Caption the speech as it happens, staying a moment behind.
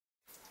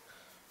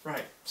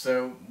Right,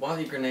 so while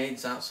your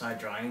grenade's outside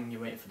drying,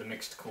 you're waiting for the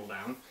mix to cool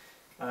down,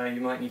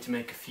 you might need to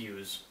make a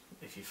fuse,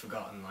 if you've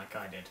forgotten like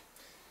I did.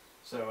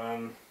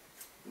 So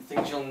the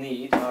things you'll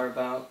need are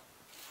about,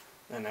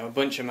 I don't know, a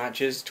bunch of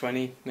matches,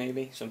 20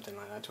 maybe, something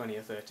like that, 20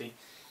 or 30.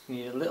 You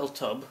need a little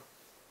tub,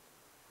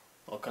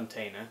 or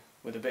container,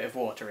 with a bit of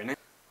water in it.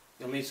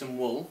 You'll need some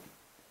wool,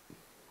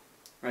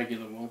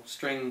 regular wool.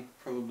 String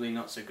probably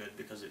not so good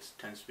because it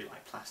tends to be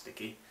like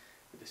plasticky,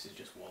 but this is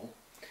just wool.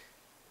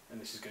 And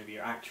this is going to be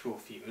your actual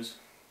fuse,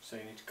 so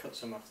you need to cut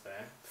some off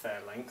there,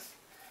 fair length,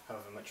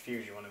 however much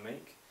fuse you want to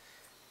make.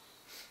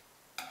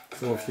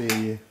 So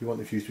obviously you want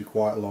the fuse to be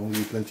quite long, you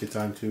need plenty of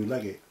time to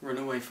leg it. Run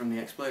away from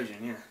the explosion,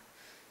 yeah.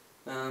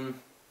 And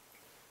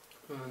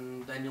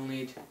then you'll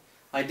need,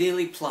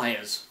 ideally,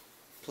 pliers.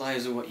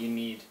 Pliers are what you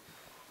need.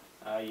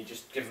 You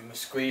just give them a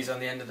squeeze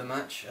on the end of the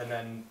match and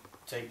then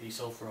take the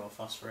sulphur or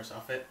phosphorus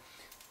off it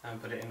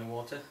and put it in the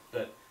water.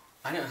 But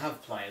I don't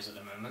have pliers at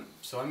the moment,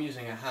 so I'm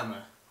using a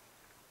hammer,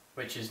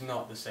 which is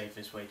not the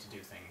safest way to do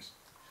things.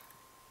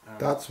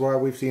 That's why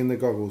we've seen the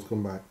goggles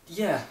come back.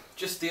 Yeah,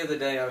 just the other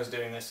day I was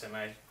doing this and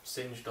I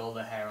singed all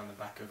the hair on the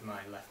back of my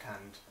left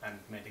hand and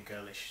made a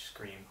girlish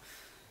scream.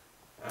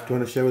 Do you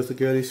want to show us the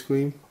girly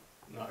scream?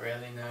 Not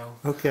really, no.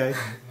 Okay.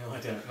 No, I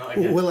don't. Not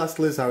again. We'll ask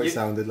Liz how it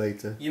sounded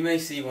later. You may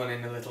see one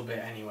in a little bit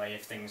anyway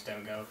if things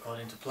don't go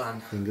according to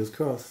plan. Fingers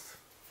crossed.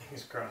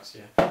 Fingers crossed,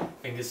 yeah.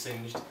 Fingers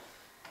singed.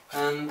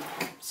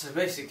 So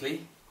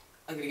basically,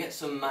 I'm going to get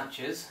some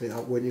matches. When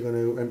are you going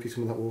to empty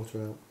some of that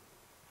water out?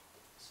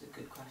 That's a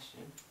good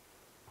question.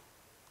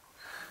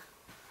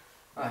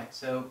 Right,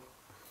 so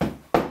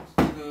let's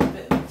do a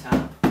bit of a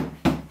tap.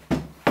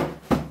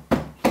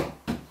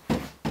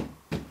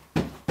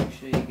 Make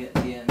sure you get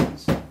the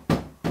ends.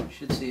 You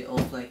should see it all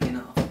flaking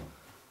off.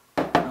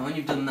 Now when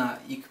you've done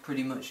that, you could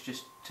pretty much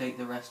just take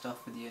the rest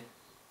off with your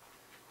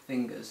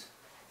fingers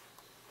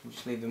and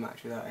just leave the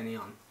match without any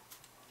on.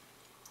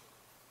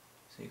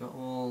 So you've got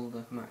all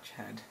the match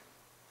head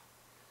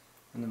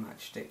and the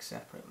matchstick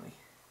separately.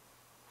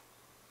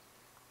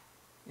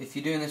 If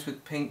you're doing this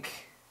with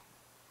pink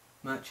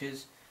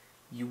matches,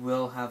 you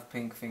will have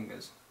pink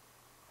fingers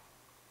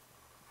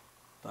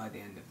by the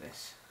end of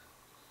this.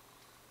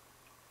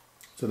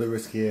 So the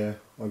risk here,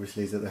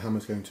 obviously, is that the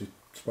hammer's going to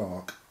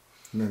spark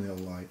and then it'll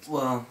light.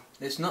 Well,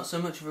 it's not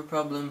so much of a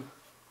problem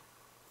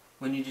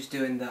when you're just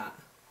doing that,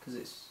 because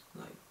it's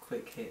like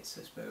quick hits,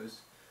 I suppose,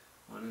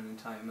 on an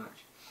entire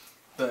match.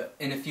 But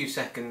in a few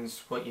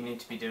seconds, what you need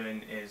to be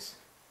doing is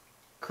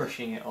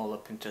crushing it all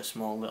up into a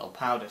small little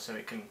powder so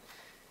it can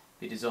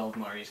be dissolved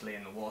more easily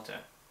in the water,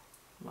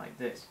 like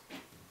this.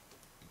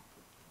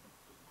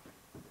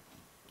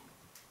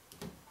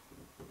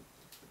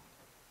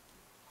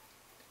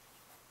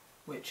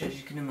 Which, as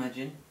you can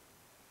imagine,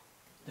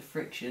 the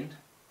friction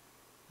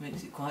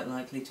makes it quite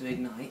likely to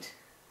ignite.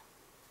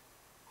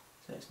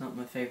 So it's not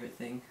my favourite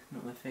thing,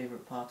 not my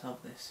favourite part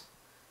of this.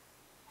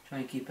 Try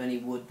and keep any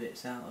wood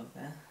bits out of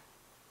there.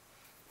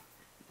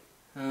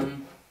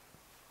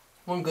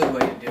 One good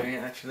way of doing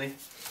it actually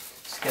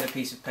is to get a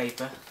piece of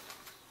paper,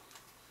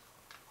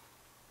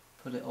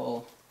 put it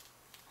all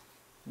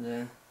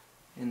there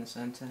in the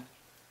centre.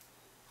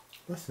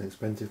 That's an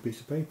expensive piece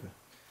of paper.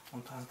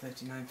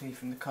 £1.39p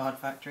from the card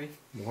factory.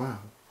 Wow.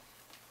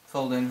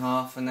 Fold in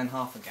half and then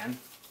half again.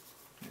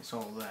 And it's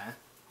all there.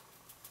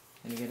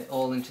 Then you get it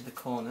all into the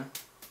corner.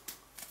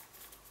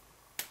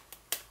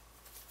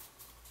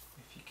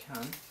 If you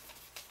can.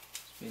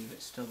 It's been a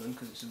bit stubborn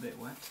because it's a bit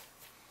wet.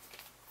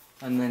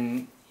 And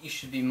then you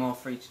should be more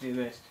free to do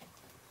this.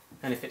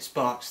 And if it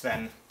sparks,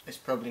 then it's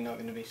probably not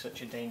going to be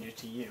such a danger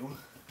to you,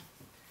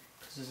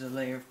 because there's a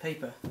layer of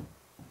paper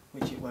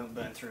which it won't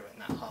burn through in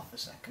that half a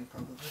second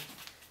probably.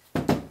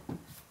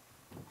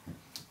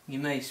 You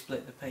may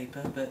split the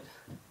paper, but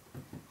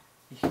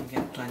you can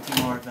get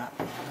plenty more of that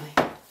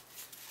probably.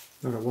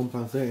 Not at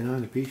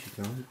 £1.39 a piece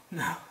you can't.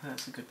 No,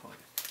 that's a good point.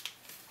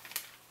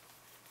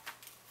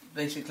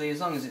 Basically, as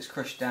long as it's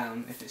crushed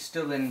down, if it's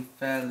still in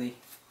fairly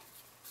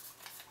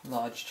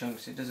large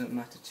chunks, it doesn't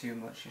matter too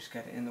much, just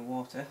get it in the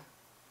water.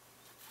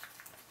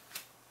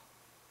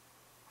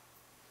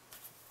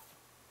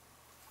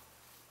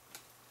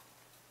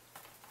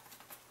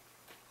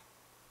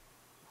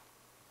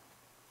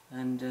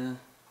 And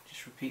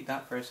just repeat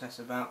that process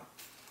about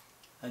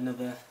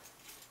another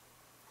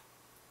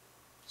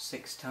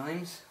 6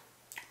 times.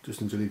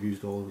 Just until you've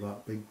used all of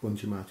that big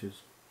bunch of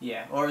matches.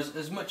 Yeah, or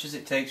as much as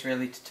it takes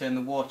really to turn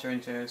the water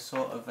into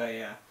sort of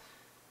a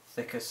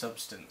thicker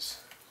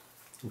substance.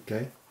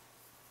 Okay.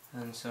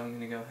 And so I'm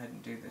going to go ahead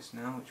and do this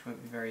now, which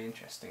won't be very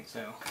interesting,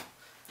 so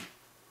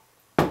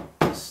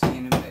see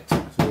in a bit.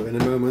 So in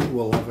a moment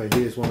we'll have a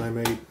here's one I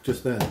made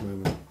just then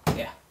moment.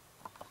 Yeah.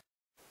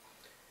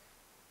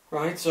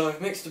 Right, so I've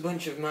mixed a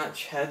bunch of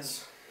match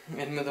heads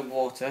in with the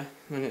water,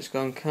 and it's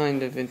gone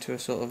kind of into a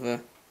sort of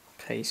a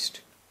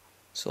paste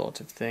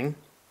sort of thing.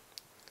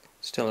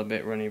 Still a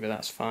bit runny, but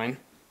that's fine.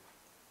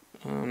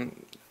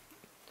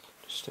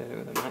 Just stir it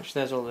with a match.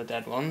 There's all the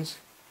dead ones.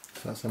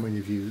 So that's how many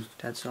you've used.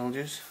 Dead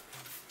soldiers.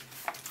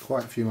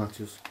 Quite a few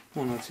matches.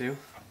 1 or 2.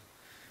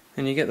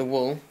 And you get the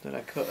wool that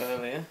I cut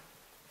earlier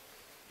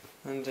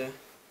and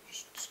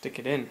just stick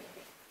it in.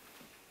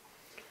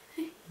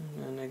 And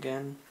then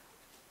again,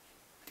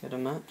 get a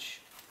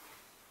match.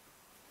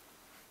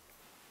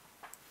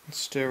 And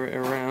stir it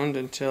around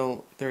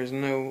until there is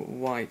no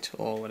white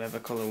or whatever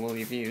colour wool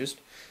you've used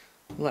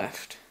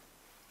left.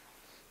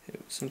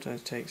 It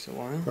sometimes takes a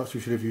while. Perhaps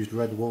we should have used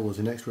red wool as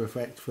an extra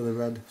effect for the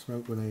red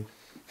smoke grenade.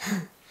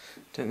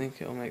 Don't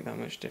think it'll make that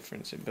much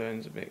difference, it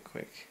burns a bit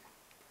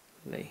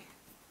quickly.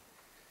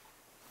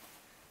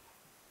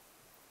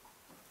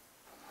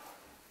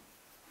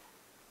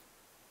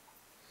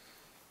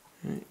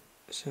 Right,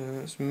 so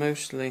it's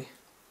mostly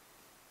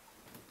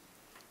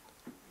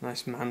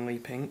nice manly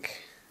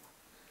pink.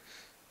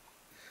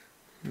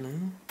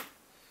 Now,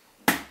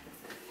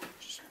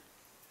 just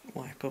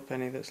wipe up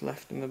any that's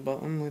left in the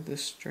bottom with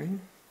this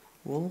string,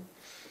 wool,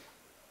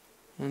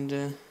 and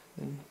then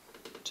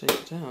take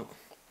it out.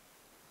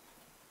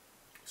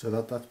 So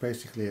that's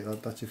basically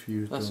it. That's a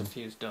fuse done. That's a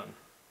fuse done.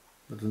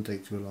 That doesn't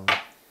take too long.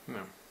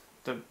 No,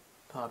 the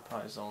hard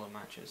part is all the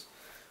matches.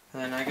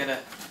 And then I get a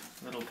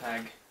little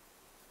peg.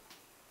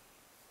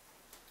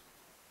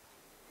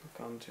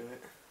 Hook onto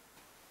it.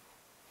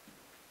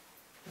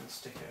 And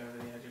stick it over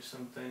the edge of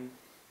something.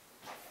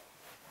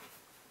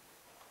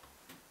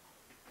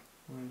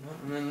 Like that,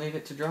 and then leave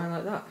it to dry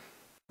like that.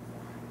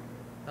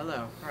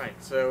 Hello. Right,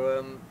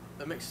 so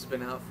the mix has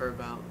been out for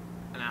about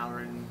an hour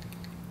and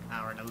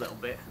a little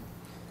bit.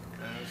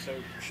 So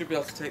should be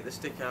able to take the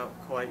stick out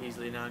quite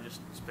easily now,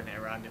 just spin it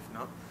around if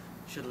not.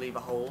 Should leave a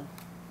hole,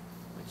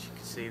 which you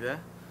can see there.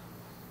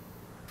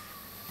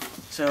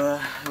 So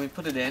we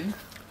put it in,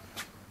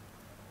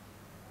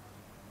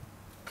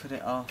 cut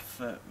it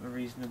off at a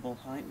reasonable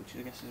height, which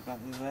I guess is about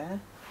there.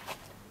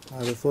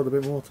 I'd have thought a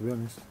bit more, to be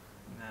honest.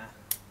 Nah.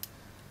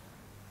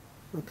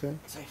 Okay.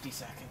 Safety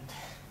second.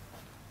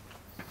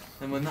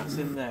 And when that's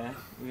in there,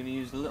 we're going to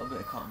use a little bit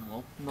of cotton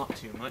wool, not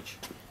too much,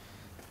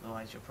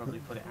 otherwise you'll probably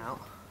put it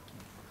out.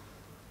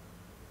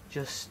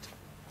 Just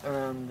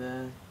around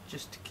there,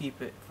 just to keep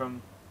it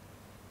from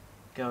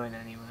going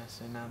anywhere,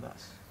 so now that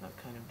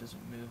kind of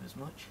doesn't move as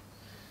much.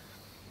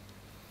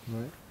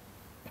 Right.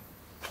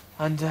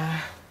 And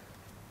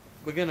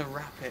we're going to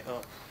wrap it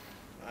up.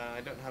 I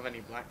don't have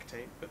any black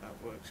tape, but that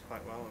works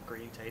quite well, or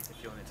green tape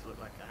if you want it to look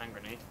like a hand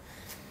grenade.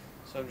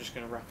 So I'm just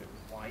going to wrap it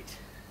with white.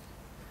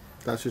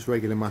 That's just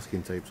regular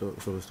masking tape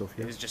sort of stuff,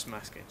 yeah? It is just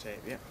masking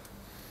tape, yeah.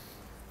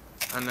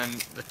 And then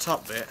the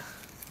top bit,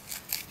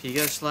 if you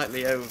go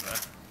slightly over,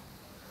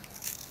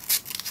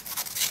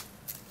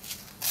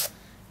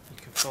 you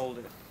can fold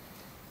it.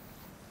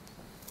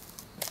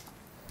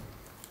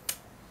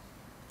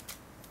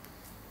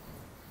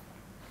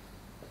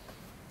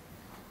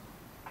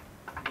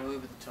 Go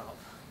over the top,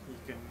 you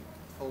can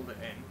fold it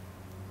in,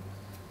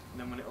 and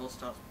then when it all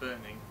starts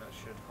burning, that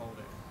should hold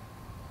it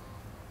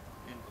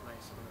in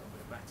place a little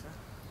bit better.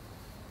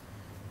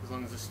 As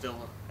long as there's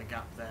still a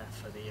gap there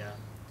for the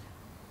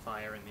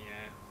fire in the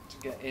air to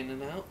get in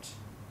and out.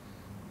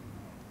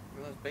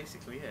 Well, that's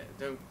basically it.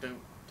 Don't do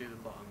the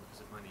bottom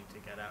because it might need to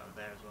get out of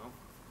there as well.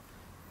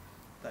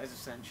 That is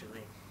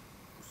essentially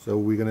So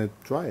we're going to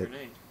try it?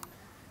 grenade.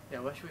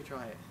 Yeah, where should we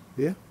try it?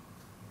 Yeah?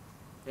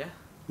 Yeah?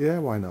 Yeah,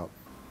 why not?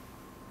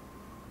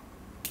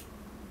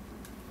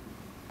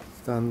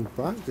 Stand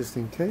back just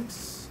in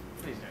case.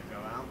 Please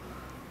don't go out.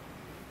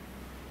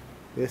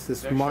 Yes,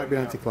 this Don't might show be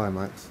me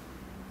anticlimax.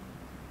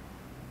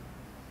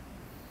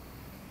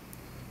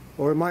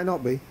 Or it might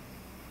not be.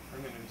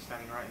 I'm going to be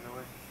standing right in the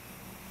way.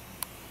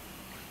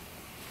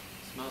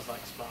 It smells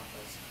like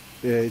sparklers.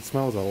 Yeah, it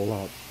smells a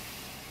lot.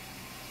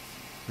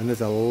 And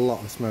there's a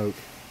lot of smoke.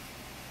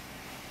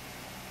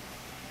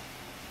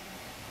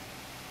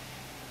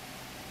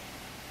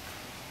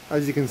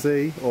 As you can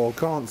see, or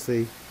can't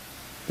see,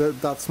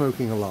 that's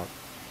smoking a lot.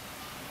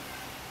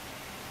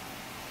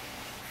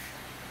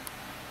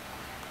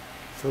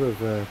 Sort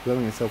of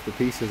blowing itself to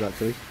pieces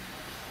actually.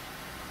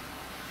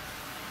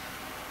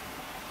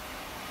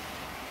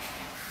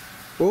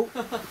 Oh!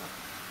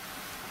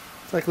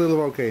 It's like a little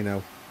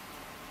volcano.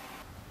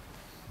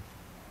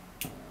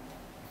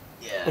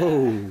 Yeah.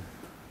 Oh!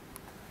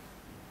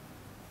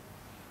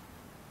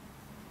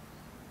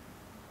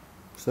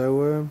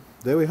 So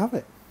there we have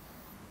it.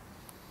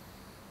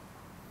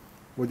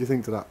 What do you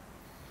think to that?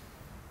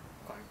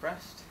 Quite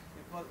impressed.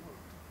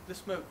 The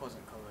smoke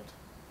wasn't coloured.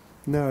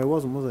 No, it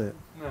wasn't, was it?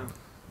 No.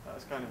 That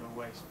was kind of a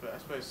waste, but I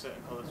suppose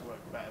certain colours work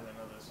better than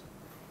others.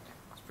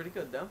 It's pretty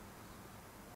good though.